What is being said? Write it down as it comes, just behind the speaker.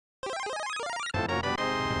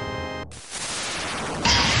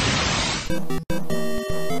Here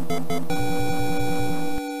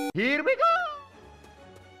we go!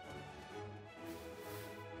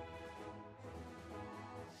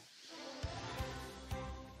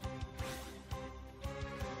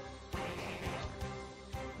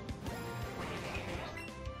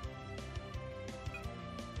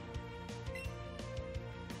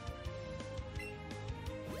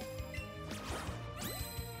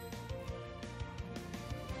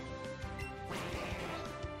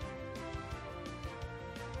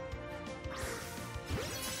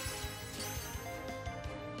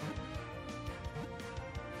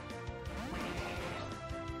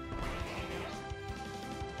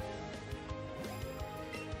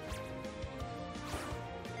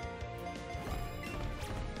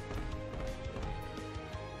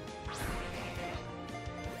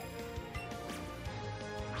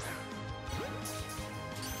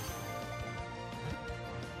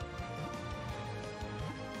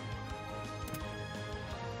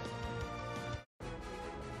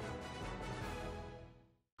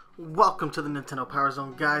 Welcome to the Nintendo Power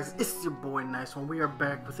Zone, guys. This is your boy NyceOne. We are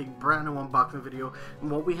back with a brand new unboxing video,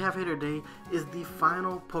 and what we have here today is the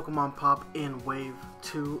final Pokemon Pop in Wave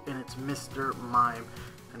 2, and it's Mr. Mime.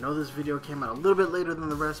 I know this video came out a little bit later than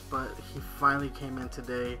the rest, but he finally came in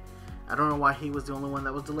today. I don't know why he was the only one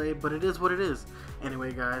that was delayed, but it is what it is.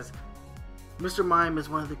 Anyway, guys, Mr. Mime is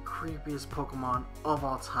one of the creepiest Pokemon of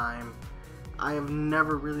all time. I have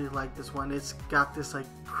never really liked this one. It's got this like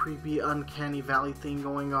creepy uncanny valley thing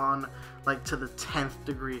going on, like to the 10th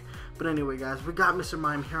degree. But anyway, guys, we got Mr.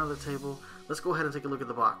 Mime here on the table. Let's go ahead and take a look at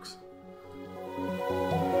the box.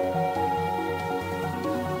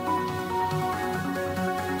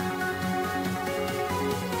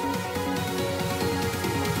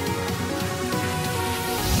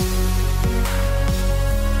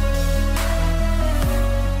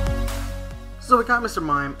 So we got Mr.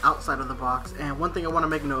 Mime outside of the box, and one thing I want to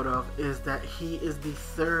make note of is that he is the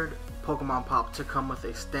third Pokemon Pop to come with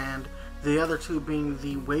a stand, the other two being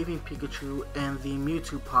the Waving Pikachu and the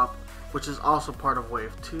Mewtwo Pop, which is also part of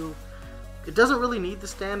Wave 2. It doesn't really need the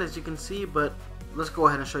stand, as you can see, but let's go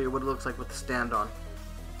ahead and show you what it looks like with the stand on.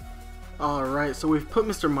 Alright, so we've put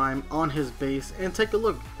Mr. Mime on his base, and take a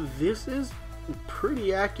look. This is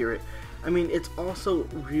pretty accurate. I mean, it's also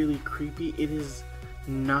really creepy. It is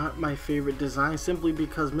not my favorite design, simply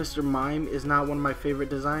because Mr. Mime is not one of my favorite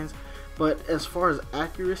designs, but as far as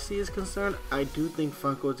accuracy is concerned, I do think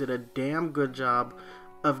Funko did a damn good job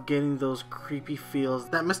of getting those creepy feels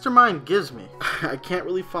that Mr. Mime gives me. I can't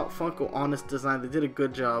really fault Funko on this design. They did a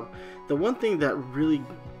good job. The one thing that really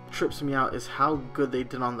trips me out is how good they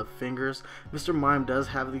did on the fingers. Mr. Mime does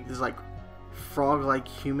have these like frog-like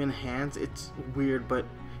human hands. It's weird, but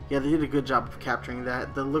yeah, they did a good job of capturing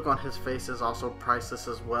that. The look on his face is also priceless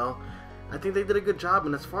as well. I think they did a good job,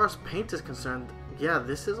 and as far as paint is concerned, yeah,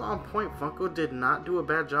 this is on point. Funko did not do a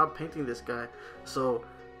bad job painting this guy. So,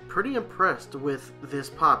 pretty impressed with this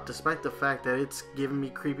pop, despite the fact that it's giving me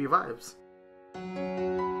creepy vibes.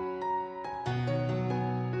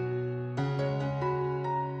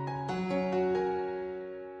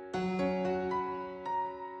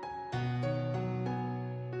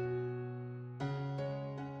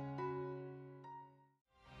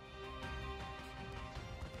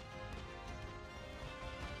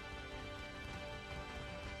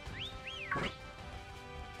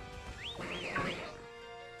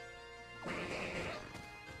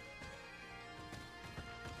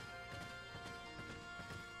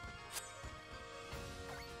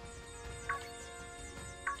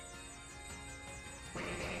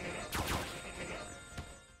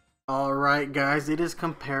 Alright guys, it is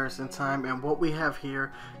comparison time, and what we have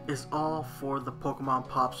here is all for the Pokemon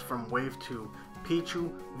Pops from Wave 2. Pichu,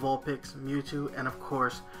 Vulpix, Mewtwo, and of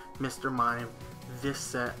course, Mr. Mime. This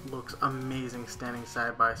set looks amazing standing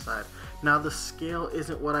side by side. Now the scale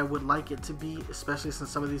isn't what I would like it to be, especially since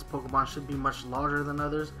some of these Pokemon should be much larger than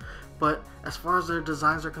others, but as far as their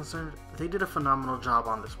designs are concerned, they did a phenomenal job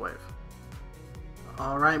on this wave.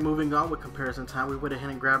 Alright, moving on with comparison time, we went ahead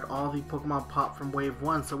and grabbed all the Pokemon Pop from Wave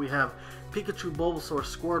 1. So we have Pikachu, Bulbasaur,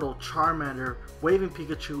 Squirtle, Charmander, Waving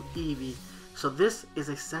Pikachu, Eevee. So this is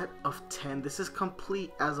a set of 10. This is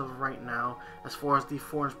complete as of right now as far as the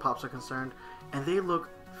 4-inch Pops are concerned. And they look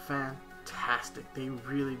fantastic. They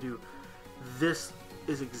really do. This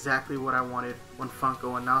is exactly what I wanted when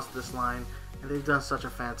Funko announced this line. And they've done such a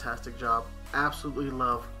fantastic job. Absolutely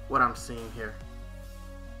love what I'm seeing here.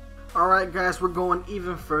 Alright guys, we're going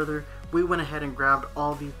even further. We went ahead and grabbed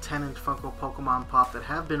all the 10-inch Funko Pokemon Pop that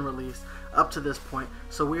have been released up to this point.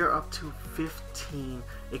 So we are up to 15,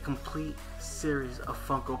 a complete series of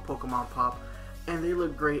Funko Pokemon Pop. And they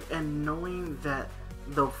look great, and knowing that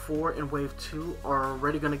the 4 in Wave 2 are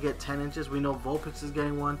already going to get 10 inches. We know Vulpix is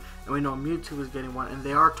getting one, and we know Mewtwo is getting one, and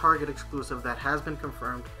they are Target exclusive. That has been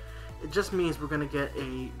confirmed. It just means we're going to get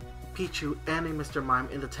a Pichu and a Mr. Mime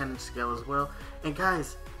in the 10-inch scale as well. And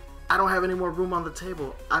guys, I don't have any more room on the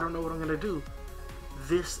table. I don't know what I'm going to do.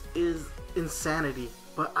 This is insanity,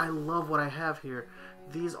 but I love what I have here.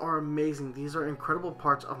 These are amazing. These are incredible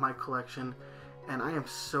parts of my collection, and I am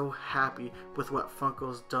so happy with what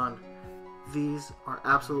Funko's done. These are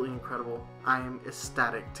absolutely incredible. I am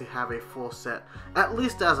ecstatic to have a full set. At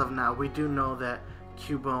least as of now. We do know that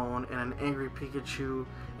Cubone and an Angry Pikachu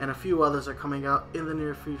and a few others are coming out in the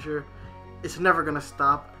near future. It's never going to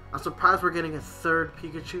stop. I'm surprised we're getting a third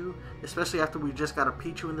Pikachu, especially after we just got a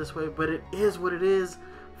Pichu in this way, but it is what it is.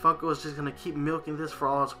 Funko is just going to keep milking this for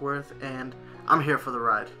all it's worth, and I'm here for the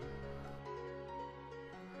ride.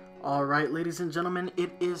 Alright, ladies and gentlemen,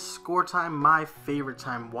 it is score time, my favorite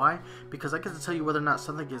time. Why? Because I get to tell you whether or not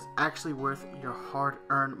something is actually worth your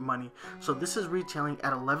hard-earned money. So this is retailing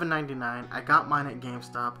at $11.99. I got mine at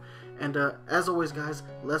GameStop. And as always, guys,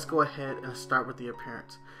 let's go ahead and start with the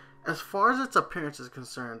appearance. As far as its appearance is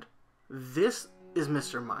concerned, this is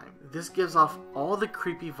Mr. Mime. This gives off all the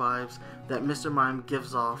creepy vibes that Mr. Mime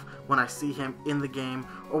gives off when I see him in the game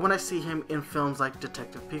or when I see him in films like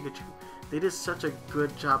Detective Pikachu. They did such a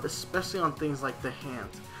good job, especially on things like the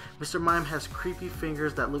hands. Mr. Mime has creepy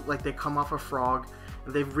fingers that look like they come off a frog,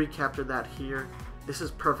 and they've recaptured that here. This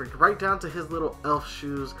is perfect, right down to his little elf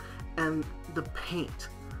shoes, and the paint.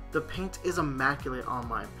 The paint is immaculate on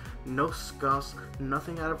Mime. No scuffs,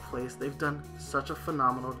 nothing out of place. They've done such a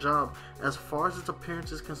phenomenal job. As far as its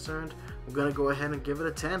appearance is concerned, I'm going to go ahead and give it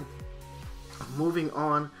a 10. Moving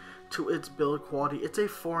on to its build quality, it's a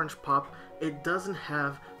 4-inch pop. It doesn't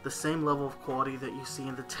have the same level of quality that you see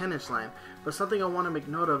in the 10-inch line, but something I want to make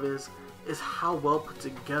note of is how well put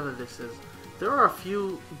together this is. There are a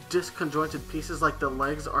few disconjointed pieces, like the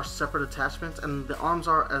legs are separate attachments and the arms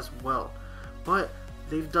are as well, but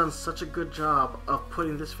they've done such a good job of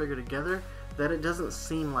putting this figure together that it doesn't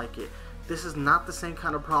seem like it. This is not the same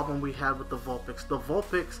kind of problem we had with the Vulpix. The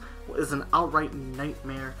Vulpix is an outright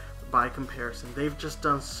nightmare by comparison. They've just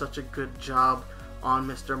done such a good job on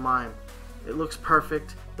Mr. Mime. It looks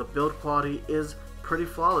perfect. The build quality is pretty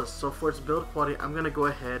flawless. So for its build quality, I'm going to go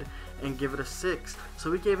ahead and give it a 6. So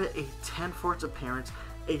we gave it a 10 for its appearance,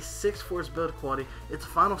 a 6 for its build quality. Its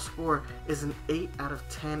final score is an 8 out of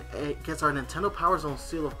 10. It gets our Nintendo Power Zone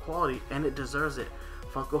seal of quality, and it deserves it.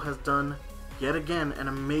 Funko has done, yet again, an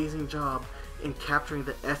amazing job in capturing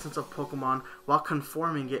the essence of Pokemon while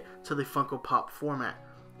conforming it to the Funko Pop format.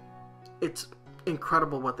 It's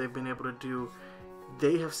incredible what they've been able to do.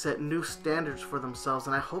 They have set new standards for themselves,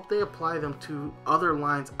 and I hope they apply them to other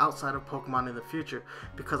lines outside of Pokemon in the future,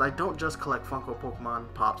 because I don't just collect Funko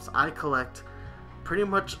Pokemon Pops. I collect pretty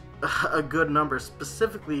much a good number,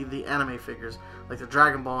 specifically the anime figures, like the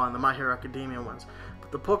Dragon Ball and the My Hero Academia ones.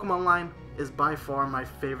 But the Pokemon line is by far my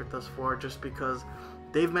favorite thus far, just because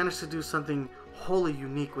they've managed to do something wholly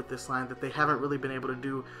unique with this line that they haven't really been able to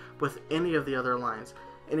do with any of the other lines.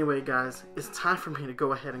 Anyway, guys, it's time for me to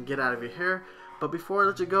go ahead and get out of your hair. But before I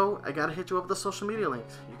let you go, I gotta hit you up with the social media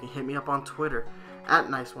links. You can hit me up on Twitter at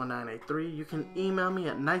NyceOne983. You can email me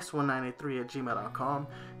at NyceOne983@gmail.com.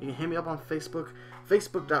 You can hit me up on Facebook,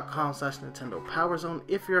 Facebook.com/Nintendo Power Zone.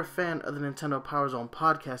 If you're a fan of the Nintendo Power Zone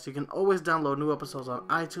podcast, you can always download new episodes on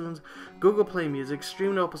iTunes, Google Play Music,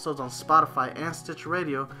 stream new episodes on Spotify and Stitch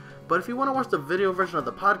Radio. But if you want to watch the video version of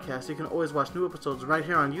the podcast, you can always watch new episodes right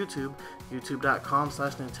here on YouTube,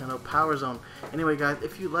 youtube.com/Nintendo Power Zone. Anyway, guys,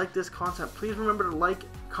 if you like this content, please remember to like,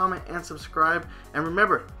 comment, and subscribe. And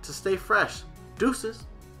remember to stay fresh. Deuces.